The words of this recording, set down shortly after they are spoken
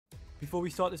Before we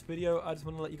start this video, I just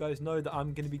want to let you guys know that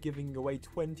I'm going to be giving away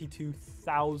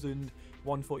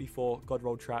 22,144 God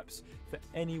Roll traps for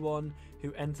anyone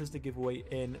who enters the giveaway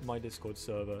in my Discord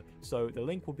server. So the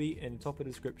link will be in the top of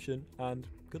the description, and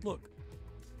good luck.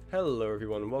 Hello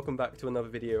everyone, welcome back to another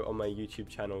video on my YouTube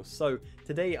channel. So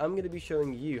today I'm going to be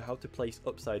showing you how to place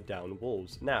upside down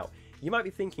walls. Now, you might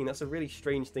be thinking that's a really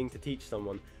strange thing to teach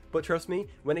someone, but trust me,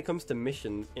 when it comes to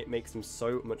missions, it makes them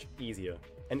so much easier.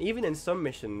 And even in some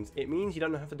missions, it means you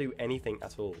don't have to do anything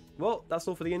at all. Well, that's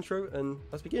all for the intro, and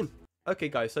let's begin. Okay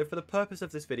guys, so for the purpose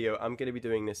of this video, I'm going to be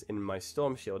doing this in my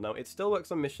Storm Shield. Now, it still works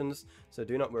on missions, so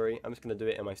do not worry, I'm just going to do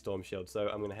it in my Storm Shield. So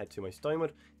I'm going to head to my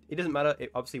Stonewood. It doesn't matter,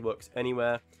 it obviously works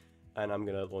anywhere, and I'm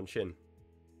going to launch in.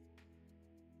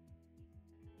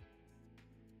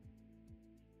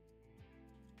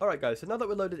 Alright guys, so now that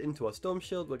we're loaded into our Storm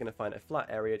Shield, we're going to find a flat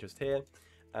area just here,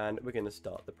 and we're going to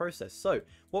start the process. So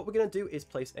what we're going to do is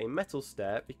place a metal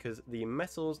stair, because the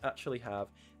metals actually have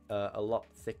a lot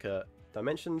thicker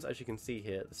dimensions. As you can see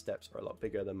here, the steps are a lot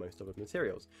bigger than most other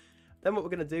materials. Then what we're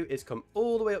going to do is come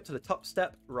all the way up to the top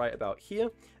step right about here,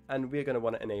 and we're going to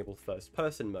want to enable first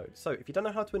person mode. So if you don't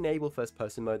know how to enable first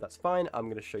person mode, that's fine, I'm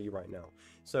going to show you right now.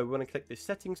 So we want to click the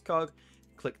settings cog,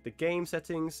 click the game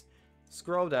settings,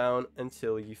 scroll down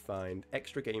until you find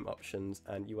extra game options,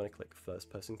 and you want to click first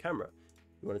person camera.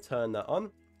 You want to turn that on,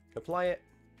 apply it,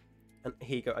 and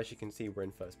here you go. As you can see, we're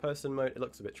in first person mode. It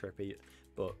looks a bit trippy,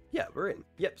 but yeah, we're in.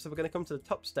 Yep, so we're going to come to the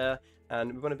top stair,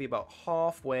 and we want to be about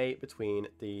halfway between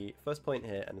the first point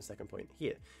here and the second point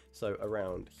here. So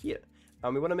around here.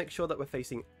 And we want to make sure that we're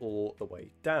facing all the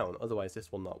way down, otherwise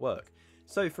this will not work.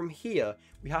 So from here,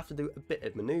 we have to do a bit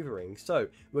of maneuvering. So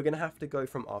we're going to have to go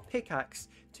from our pickaxe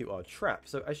to our trap.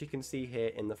 So as you can see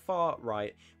here in the far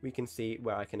right, we can see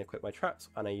where I can equip my traps,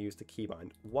 and I use the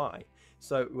keybind Y.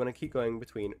 So we want to keep going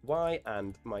between Y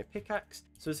and my pickaxe.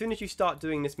 So as soon as you start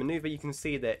doing this maneuver, you can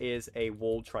see there is a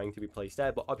wall trying to be placed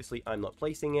there, but obviously I'm not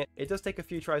placing it. It does take a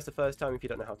few tries the first time if you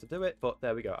don't know how to do it, but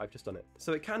there we go, I've just done it.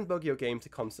 So it can bug your game to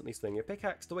constantly swing your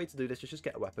pickaxe. The way to do this is just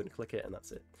get a weapon, click it, and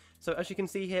that's it. So as you can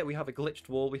see here, we have a glitched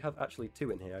wall. We have actually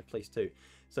two in here. I've placed two.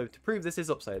 So to prove this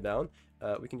is upside down,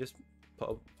 we can just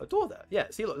put a door there. Yeah,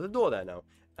 see, look, there's a door there now.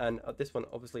 And this one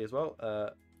obviously as well,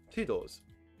 two doors.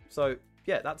 So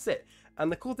yeah, that's it. And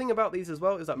the cool thing about these as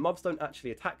well is that mobs don't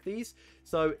actually attack these.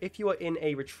 So if you are in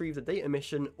a retrieve the data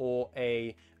mission or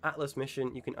a atlas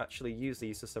mission, you can actually use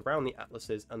these to surround the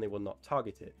atlases and they will not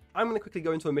target it. I'm going to quickly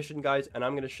go into a mission, guys, and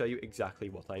I'm going to show you exactly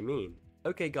what I mean.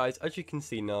 Okay guys, as you can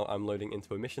see now, I'm loading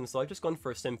into a mission, so I've just gone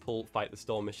for a simple fight the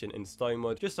storm mission in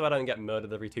Stonewood, just so I don't get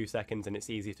murdered every 2 seconds, and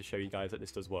it's easy to show you guys that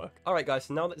this does work. Alright guys,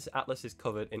 so now that this atlas is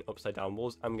covered in upside down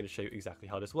walls, I'm going to show you exactly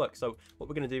how this works. So what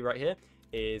we're going to do right here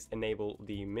is enable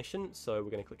the mission. So we're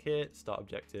going to click here, start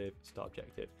objective, start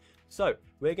objective. So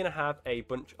we're going to have a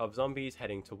bunch of zombies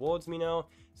heading towards me now.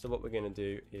 So what we're going to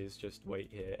do is just wait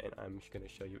here, and I'm just going to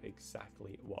show you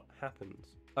exactly what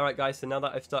happens. Alright guys, so now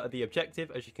that I've started the objective,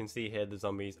 as you can see here, the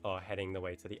zombies are heading the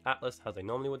way to the atlas as they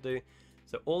normally would do.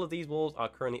 So all of these walls are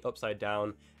currently upside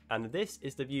down, and this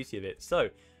is the beauty of it. So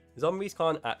zombies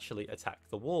can't actually attack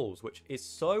the walls, which is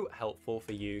so helpful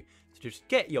for you to just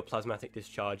get your plasmatic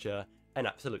discharger and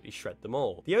absolutely shred them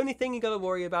all. The only thing you gotta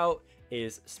worry about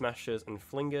is smashers and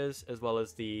flingers, as well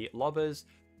as the lobbers,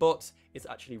 but it's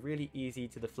actually really easy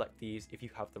to deflect these if you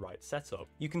have the right setup.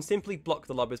 You can simply block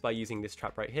the lobbers by using this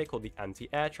trap right here called the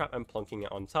anti-air trap and plonking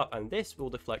it on top, and this will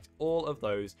deflect all of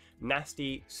those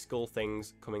nasty skull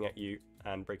things coming at you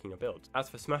and breaking your build. As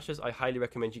for smashers, I highly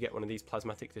recommend you get one of these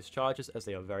plasmatic dischargers, as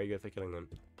they are very good for killing them.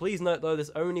 Please note though, this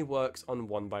only works on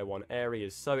 1x1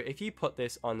 areas, so if you put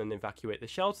this on and evacuate the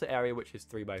shelter area, which is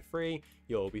 3x3,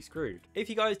 you'll be screwed. If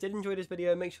you guys did enjoy this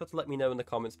video, make sure to let me know in the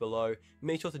comments below.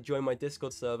 Make sure to join my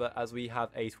Discord server, as we have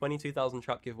a 22,000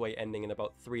 trap giveaway ending in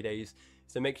about 3 days,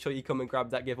 so make sure you come and grab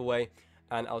that giveaway,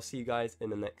 and I'll see you guys in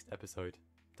the next episode.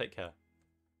 Take care.